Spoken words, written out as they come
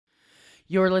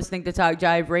You're listening to Talk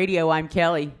Jive Radio. I'm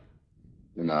Kelly.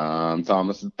 And I'm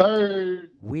Thomas the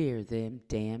Third. We're them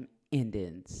damn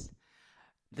Indians.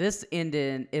 This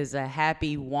ending is a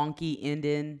happy, wonky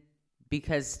ending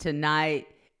because tonight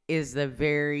is the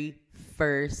very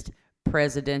first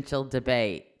presidential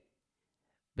debate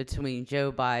between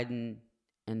Joe Biden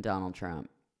and Donald Trump.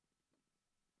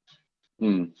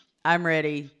 I'm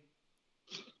ready.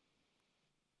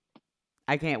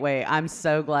 I can't wait. I'm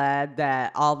so glad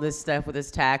that all this stuff with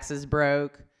his taxes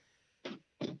broke.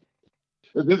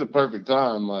 This is a perfect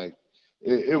time. Like,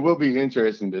 it will be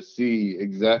interesting to see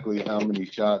exactly how many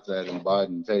shots at him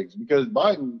Biden takes, because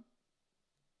Biden,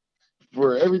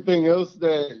 for everything else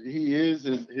that he is,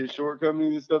 his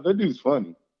shortcomings and stuff, that dude's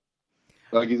funny.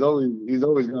 Like, he's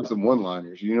always got some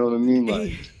one-liners. You know what I mean?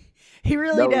 Like, he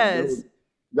really does.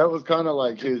 That was kind of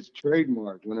like his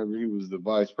trademark whenever he was the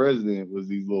vice president, was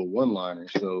these little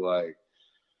one-liners. So, like,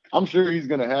 I'm sure he's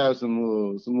gonna have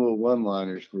some little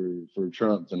one-liners for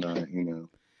Trump tonight. You know,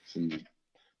 some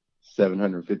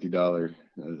 $750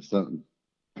 something.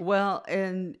 Well,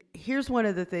 and here's one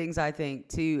of the things I think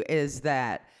too is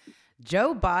that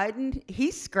Joe Biden,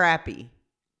 he's scrappy.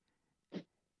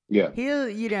 Yeah,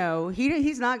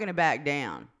 he's not going to back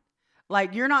down.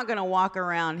 Like, you're not going to walk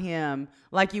around him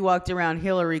like you walked around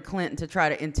Hillary Clinton to try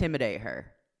to intimidate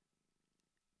her.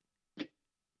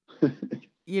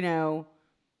 You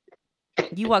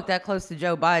walk that close to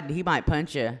Joe Biden, he might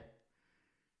punch you.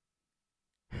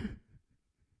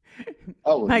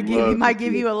 Might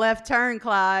give you a left turn,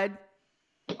 Clyde.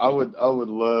 I would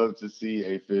love to see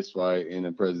a fist fight in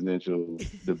a presidential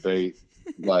debate.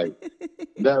 Like,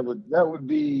 that would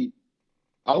be.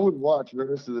 I would watch the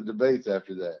rest of the debates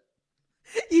after that.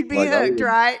 You'd be hooked,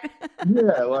 right?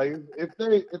 Yeah, like if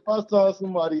I saw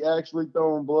somebody actually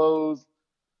throwing blows,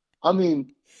 I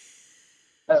mean,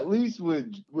 at least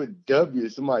with W,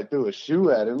 somebody threw a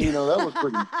shoe at him. That was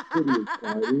pretty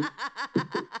exciting.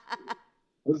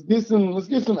 Let's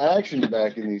get some action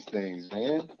back in these things,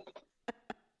 man.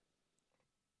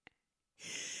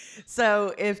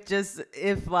 So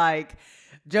if like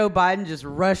Joe Biden just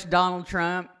rushed Donald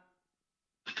Trump,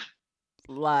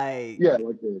 like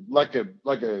like a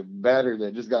batter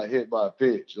that just got hit by a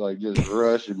pitch, like just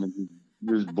rush him and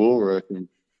just bull rush him.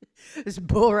 Just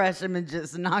bull rush him and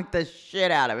just knock the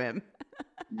shit out of him.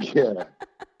 Yeah.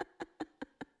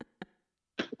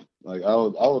 Like I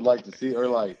would like to see, or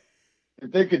like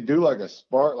if they could do like a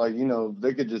spar, like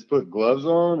they could just put gloves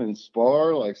on and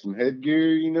spar, like some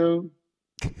headgear,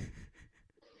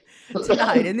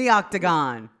 Tonight in the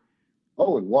octagon. I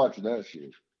would watch that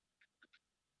shit.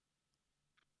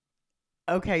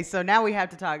 Okay, so now we have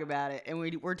to talk about it, and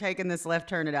we're taking this left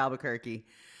turn at Albuquerque.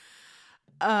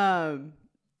 I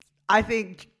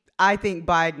think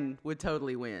Biden would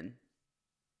totally win.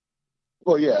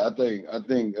 Well, yeah, I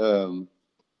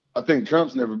think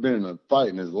Trump's never been in a fight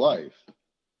in his life. I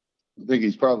think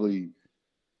he's probably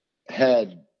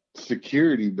had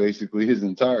security basically his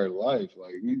entire life.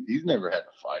 Like he's never had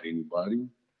to fight anybody.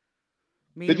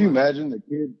 Could you imagine the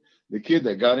kid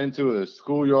that got into a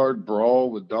schoolyard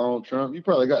brawl with Donald Trump? He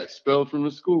probably got expelled from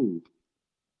the school.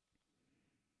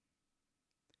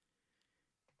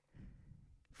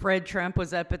 Fred Trump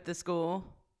was up at the school.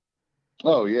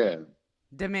 Oh yeah.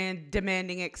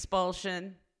 Demanding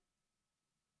expulsion.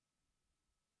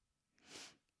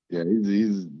 Yeah,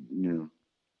 he's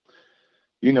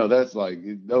that's like,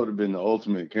 that would have been the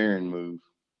ultimate Karen move.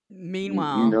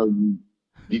 Meanwhile,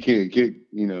 you can't kick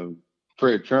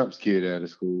Fred Trump's kid out of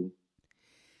school.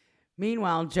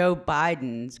 Meanwhile, Joe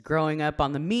Biden's growing up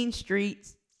on the mean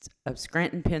streets of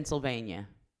Scranton, Pennsylvania.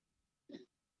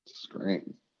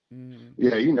 Scranton.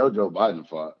 Yeah, Joe Biden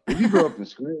fought. If you grew up in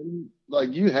Scranton,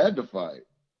 like, you had to fight.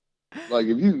 Like,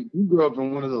 if you grew up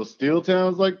in one of those steel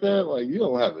towns like that, like, you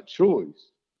don't have a choice.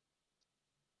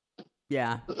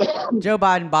 Yeah. Joe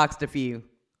Biden boxed a few.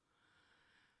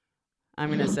 I'm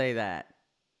going to say that.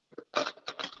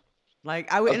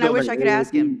 Like, I wish I could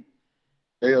ask him.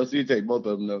 AOC take both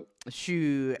of them, though.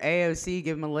 Shoot, AOC,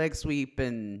 give him a leg sweep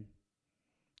and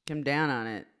come down on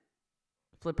it.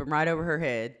 Flip him right over her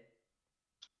head.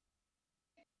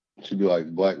 She'd be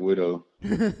like Black Widow. She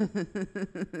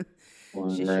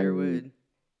sure would.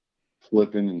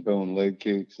 Flipping and throwing leg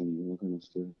kicks and all kind of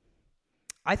stuff.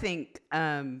 I think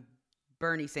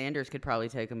Bernie Sanders could probably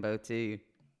take them both too.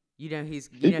 He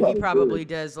probably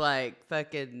does like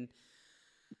fucking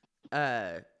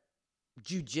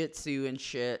jujitsu and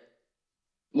shit.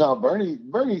 No,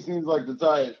 Bernie seems like the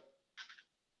type.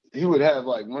 He would have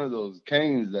like one of those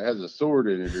canes that has a sword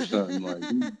in it or something. Like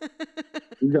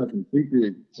he's got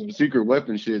some secret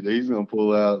weapon shit that he's gonna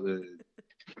pull out.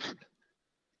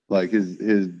 Like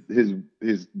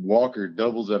his walker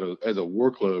doubles as a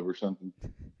war club or something.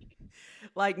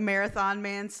 Like Marathon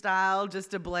Man style,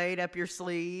 just a blade up your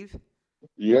sleeve.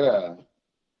 Yeah.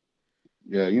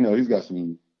 Yeah, he's got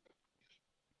some.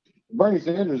 Bernie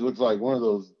Sanders looks like one of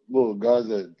those little guys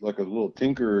that like a little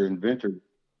tinkerer inventor.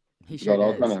 He sure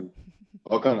Got does.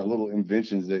 all kind of little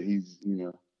inventions that he's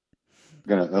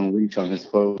gonna unleash on his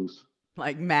foes.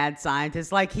 Like mad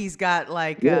scientist. Like he's got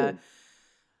Yeah.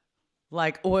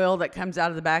 like oil that comes out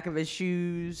of the back of his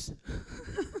shoes.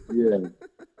 Yeah.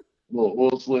 Little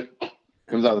oil slick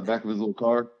comes out of the back of his little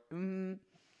car. Mm.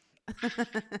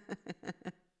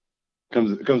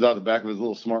 Comes out the back of his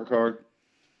little smart car.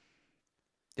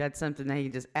 That's something that you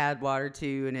just add water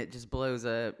to and it just blows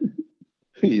up.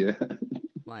 Yeah.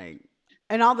 Like,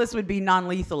 and all this would be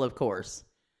non-lethal, of course.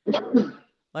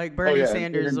 Like Bernie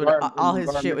Sanders all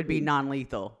his shit would be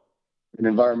non-lethal. And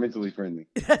environmentally friendly.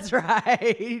 That's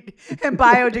right. And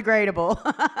biodegradable.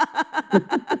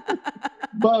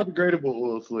 Biodegradable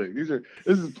oil slick. This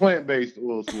is plant-based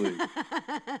oil slick.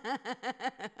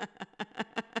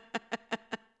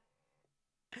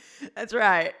 That's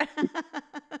right.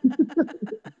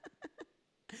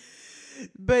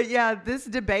 But yeah, this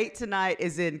debate tonight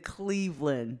is in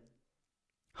Cleveland,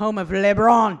 home of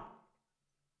LeBron.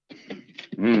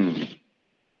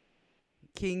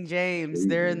 King James.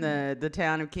 They're in the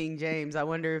town of King James. I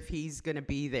wonder if he's going to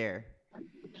be there.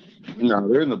 No,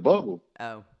 they're in the bubble.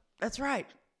 Oh, that's right.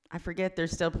 I forget they're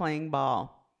still playing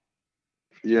ball.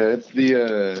 Yeah, it's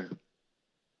the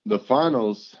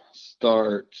finals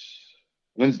start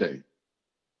Wednesday.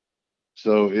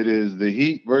 So it is the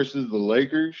Heat versus the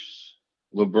Lakers.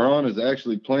 LeBron is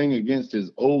actually playing against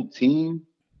his old team.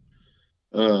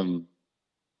 The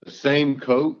same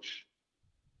coach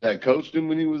that coached him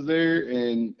when he was there.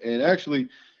 And actually,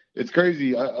 it's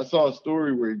crazy. I saw a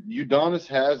story where Udonis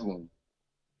Haslem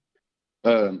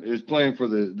is playing for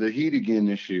the Heat again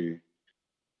this year.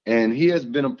 And he has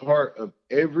been a part of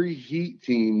every Heat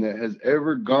team that has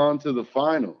ever gone to the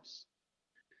finals.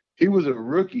 He was a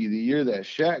rookie the year that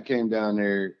Shaq came down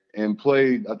there and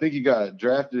played. I think he got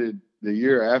drafted the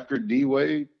year after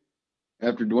D-Wade,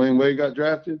 after Dwayne Wade got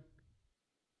drafted.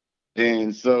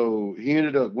 And so he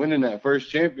ended up winning that first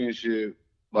championship,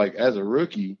 like as a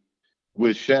rookie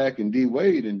with Shaq and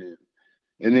D-Wade in them.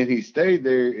 And then he stayed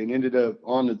there and ended up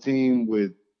on the team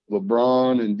with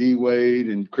LeBron and D-Wade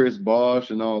and Chris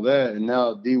Bosh and all that. And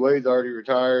now D-Wade's already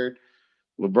retired.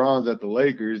 LeBron's at the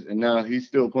Lakers, and now he's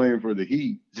still playing for the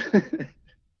Heat.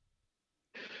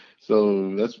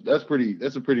 So that's a pretty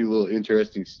little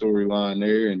interesting storyline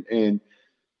there. And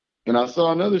I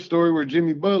saw another story where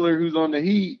Jimmy Butler, who's on the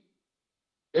Heat,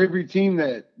 every team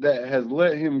that has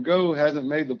let him go hasn't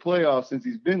made the playoffs since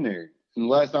he's been there. And the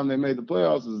last time they made the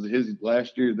playoffs was his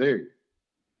last year there.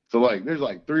 So like there's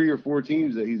like 3 or 4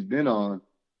 teams that he's been on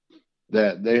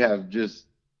that they haven't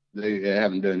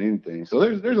done anything. So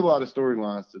there's a lot of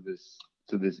storylines to this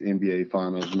NBA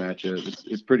Finals matchup.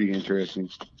 It's pretty interesting.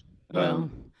 Well,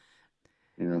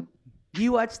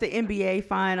 you watch the NBA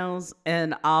Finals,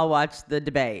 and I'll watch the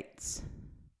debates.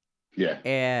 Yeah,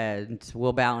 and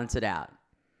we'll balance it out.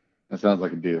 That sounds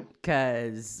like a deal.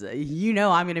 Because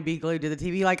I'm going to be glued to the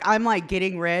TV. Like I'm like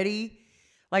getting ready.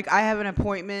 Like I have an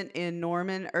appointment in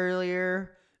Norman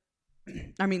later.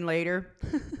 I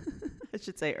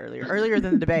should say earlier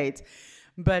than the debates.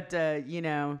 But, I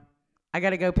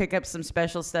got to go pick up some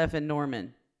special stuff in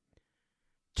Norman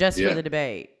just for the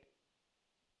debate.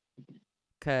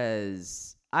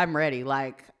 Because I'm ready.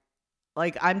 Like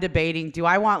I'm debating, do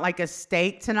I want like a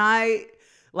steak tonight?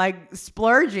 Like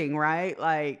splurging, right?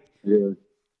 Like, yeah,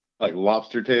 like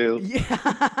lobster tails.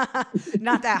 Yeah,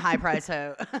 not that high price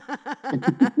hoe.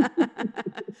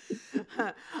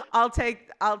 I'll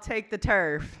take the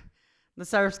turf. The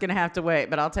surf's gonna have to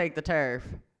wait, but I'll take the turf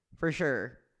for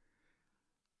sure.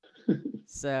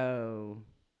 So,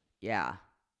 yeah,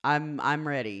 I'm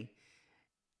ready.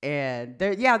 And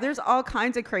there's all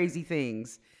kinds of crazy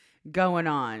things going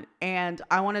on, and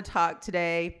I want to talk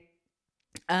today,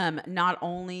 not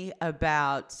only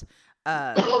about.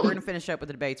 We're gonna finish up with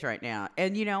the debates right now,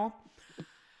 and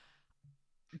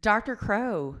Dr.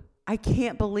 Crow. I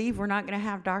can't believe we're not gonna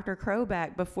have Dr. Crow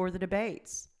back before the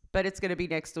debates, but it's gonna be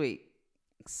next week.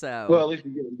 So, well, at least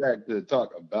you're getting back to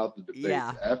talk about the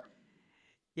debates after.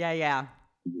 Yeah.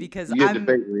 Because you get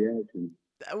debate reaction.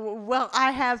 Well,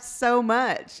 I have so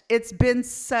much. It's been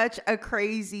such a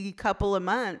crazy couple of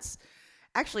months.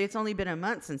 Actually, it's only been a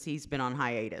month since he's been on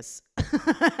hiatus.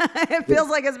 It feels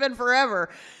like it's been forever.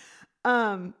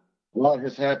 A lot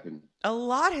has happened.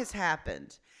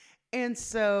 And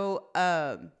so,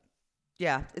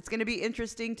 it's going to be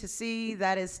interesting to see.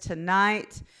 That is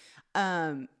tonight.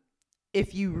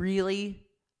 If you really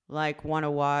like want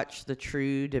to watch the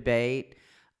true debate,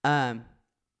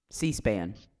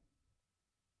 C-SPAN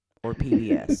or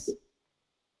PBS.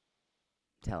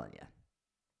 Telling you.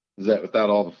 Is that without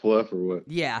all the fluff or what?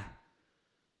 Yeah.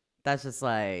 That's just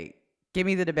like, give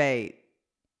me the debate.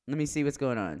 Let me see what's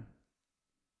going on.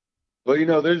 But you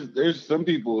know, there's some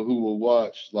people who will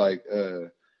watch like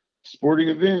sporting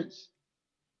events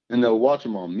and they'll watch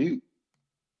them on mute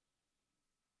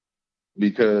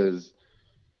because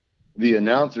the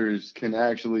announcers can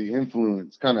actually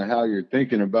influence kind of how you're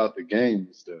thinking about the game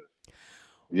and stuff.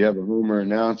 You have a rumor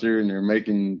announcer and they're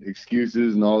making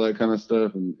excuses and all that kind of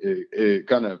stuff, and it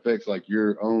kind of affects like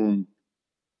your own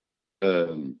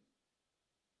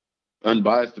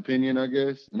unbiased opinion, I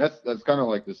guess. And that's kind of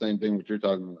like the same thing what you're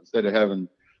talking about. Instead of having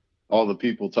all the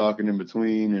people talking in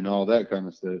between and all that kind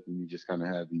of stuff, and you just kind of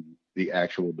have the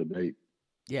actual debate.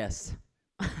 Yes.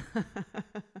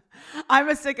 I'm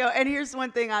a sicko. And here's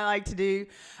one thing I like to do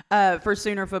for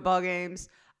Sooner football games.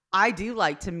 I do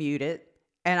like to mute it.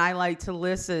 And I like to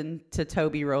listen to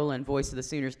Toby Rowland, voice of the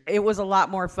Sooners. It was a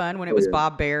lot more fun when it was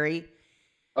Bob Berry.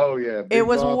 Oh, yeah. It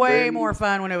was way more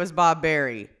fun when it was Bob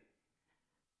Berry.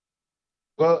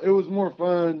 Well, it was more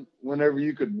fun whenever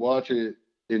you could watch it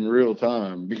in real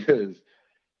time, because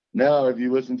now if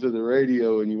you listen to the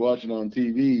radio and you watch it on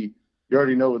TV, you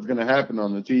already know what's going to happen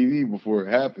on the TV before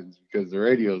it happens, because the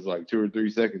radio is like 2 or 3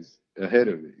 seconds ahead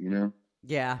of it, you know?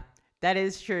 Yeah, that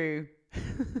is true.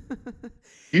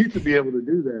 You used to be able to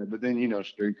do that, but then, you know,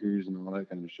 streakers and all that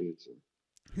kind of shit. So.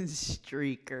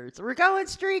 Streakers. We're going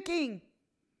streaking.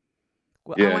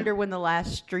 Well, Yeah. I wonder when the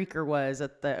last streaker was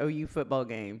at the OU football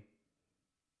game.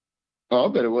 Oh,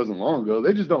 I bet it wasn't long ago.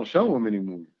 They just don't show them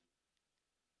anymore.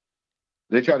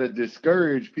 They try to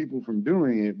discourage people from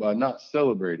doing it by not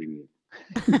celebrating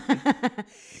it.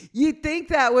 You'd think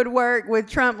that would work with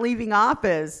Trump leaving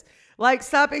office. Like,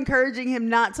 stop encouraging him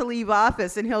not to leave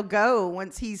office, and he'll go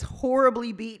once he's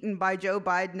horribly beaten by Joe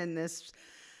Biden in this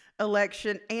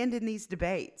election and in these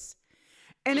debates.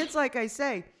 And it's like I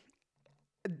say,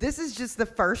 this is just the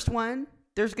first one.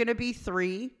 There's going to be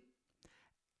 3.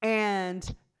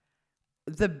 And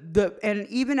and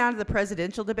even out of the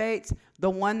presidential debates,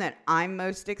 the one that I'm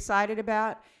most excited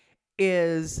about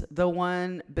is the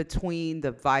one between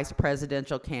the vice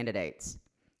presidential candidates.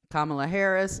 Kamala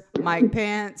Harris, Mike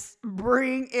Pence,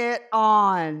 bring it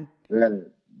on.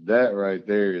 That right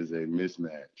there is a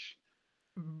mismatch.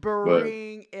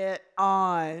 Bring it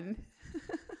on.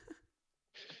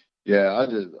 Yeah, I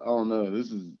don't know.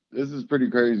 This is pretty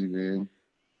crazy, man.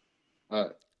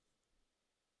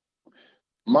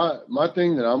 My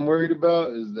thing that I'm worried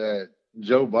about is that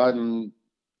Joe Biden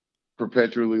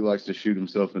perpetually likes to shoot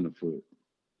himself in the foot.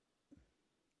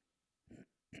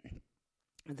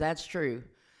 That's true.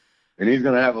 And he's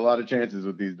going to have a lot of chances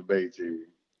with these debates here.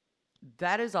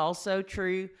 That is also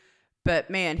true. But,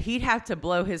 man, he'd have to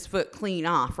blow his foot clean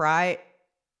off, right?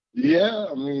 Yeah,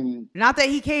 I mean... Not that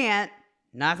he can't.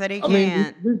 Not that he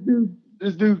can't. Mean,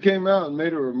 this dude came out and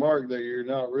made a remark that you're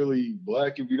not really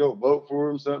black if you don't vote for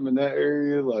him, something in that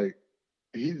area. Like,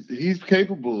 he's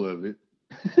capable of it.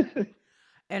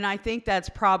 And I think that's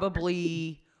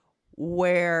probably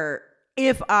where,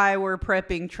 if I were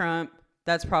prepping Trump,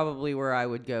 that's probably where I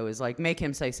would go, is like, make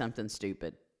him say something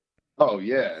stupid. Oh,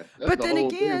 yeah. But then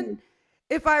again,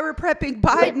 if I were prepping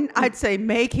Biden, I'd say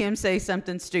make him say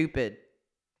something stupid.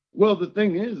 Well, the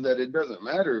thing is that it doesn't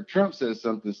matter if Trump says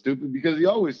something stupid, because he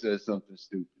always says something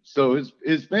stupid. So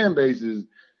his fan bases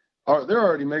they're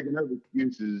already making up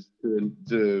excuses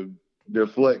to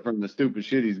deflect from the stupid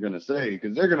shit he's going to say,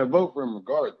 because they're going to vote for him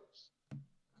regardless.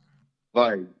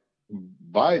 Like,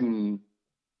 Biden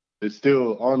is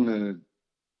still on the,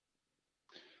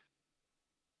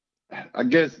 I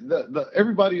guess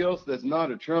everybody else that's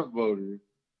not a Trump voter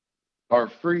are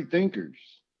free thinkers.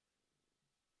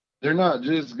 They're not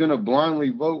just going to blindly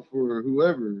vote for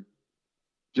whoever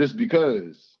just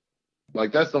because.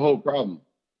 Like, that's the whole problem.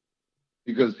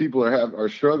 Because people are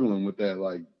struggling with that.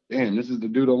 Like, damn, this is the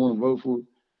dude I want to vote for.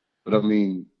 But I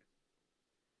mean,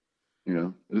 you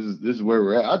know, this is where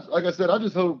we're at. Like I said, I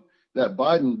just hope that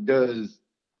Biden does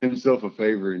himself a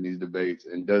favor in these debates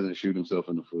and doesn't shoot himself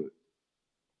in the foot.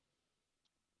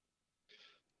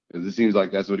 Because it seems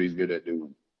like that's what he's good at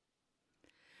doing.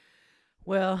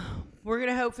 Well, we're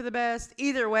going to hope for the best.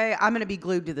 Either way, I'm going to be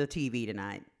glued to the TV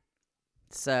tonight.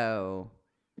 So,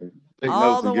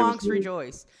 all the wonks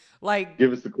rejoice. Like,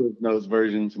 give us the Cliff Notes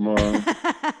version tomorrow.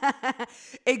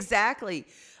 Exactly.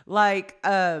 Like,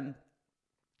 yeah,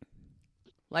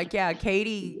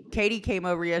 Katie came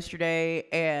over yesterday,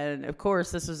 and of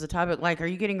course, this was the topic. Like, are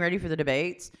you getting ready for the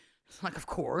debates? It's like, of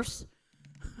course.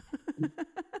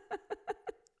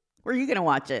 Where are you going to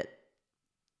watch it?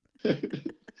 Of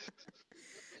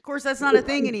course, that's not a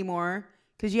thing anymore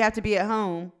because you have to be at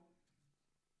home.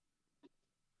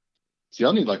 See,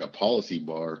 I need like a policy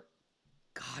bar.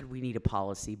 God, we need a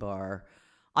policy bar.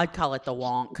 I'd call it the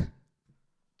wonk.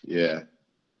 Yeah.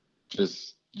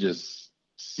 Just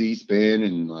C-SPAN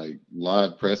and like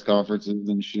live press conferences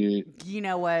and shit. You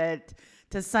know what?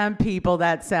 To some people,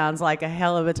 that sounds like a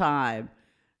hell of a time.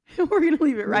 We're going to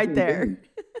leave it right there.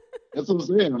 That's what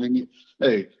I'm saying. I mean,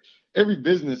 hey, every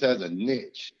business has a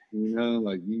niche. You know,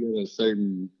 like you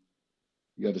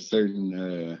got a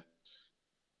certain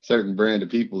brand of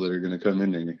people that are going to come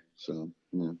in there. So,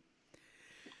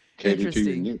 cater to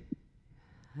your niche.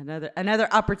 Another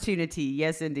opportunity.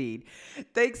 Yes, indeed.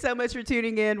 Thanks so much for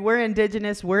tuning in. We're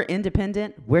Indigenous. We're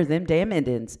independent. We're them damn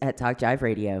Indians at Talk Jive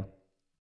Radio.